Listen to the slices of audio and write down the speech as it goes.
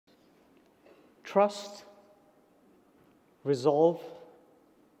trust, resolve,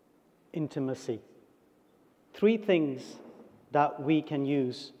 intimacy. 3 things that we can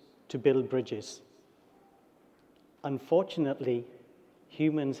use to build bridges. Unfortunately,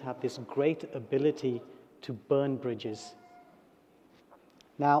 humans have this great ability to burn bridges.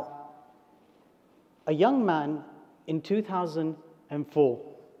 Now, a young man in 2004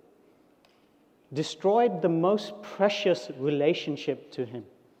 destroyed the most precious relationship to him.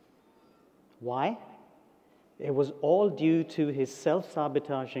 Why? It was all due to his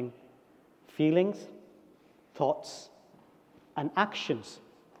self-sabotaging feelings, thoughts, and actions.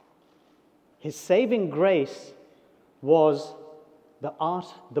 His saving grace was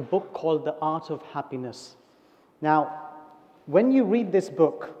the book called The Art of Happiness. Now, when you read this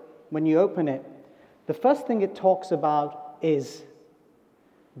book, when you open it, the first thing it talks about is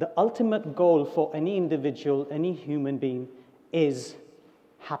the ultimate goal for any individual, any human being, is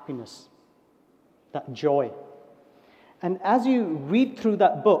happiness, that joy. And as you read through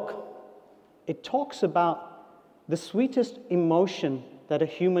that book, it talks about the sweetest emotion that a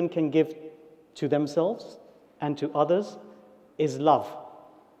human can give to themselves and to others is love.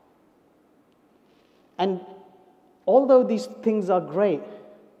 And although these things are great,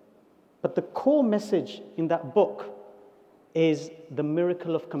 but the core message in that book is the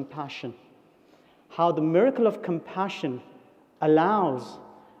miracle of compassion. How the miracle of compassion allows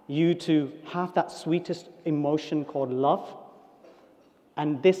you to have that sweetest emotion called love,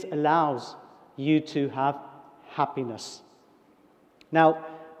 and this allows you to have happiness. Now,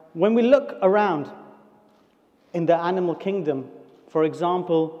 when we look around in the animal kingdom, for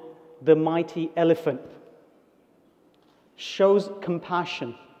example, the mighty elephant shows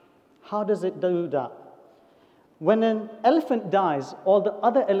compassion. How does it do that? When an elephant dies, all the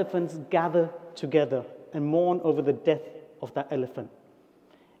other elephants gather together and mourn over the death of that elephant.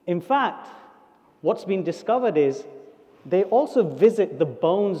 In fact, what's been discovered is they also visit the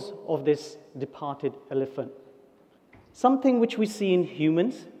bones of this departed elephant. Something which we see in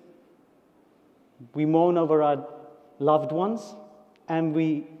humans. We mourn over our loved ones, and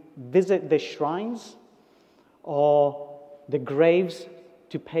we visit the shrines or the graves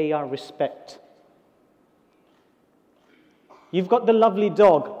to pay our respect. You've got the lovely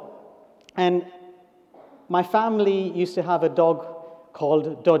dog, and my family used to have a dog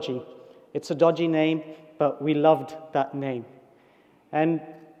called Dodgy. It's a dodgy name, but we loved that name. And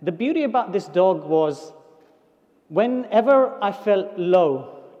the beauty about this dog was, whenever I felt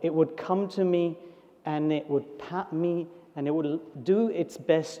low, it would come to me and it would pat me and it would do its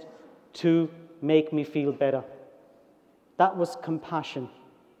best to make me feel better. That was compassion.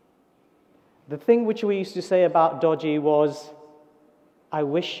 The thing which we used to say about Dodgy was, I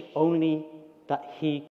wish only that he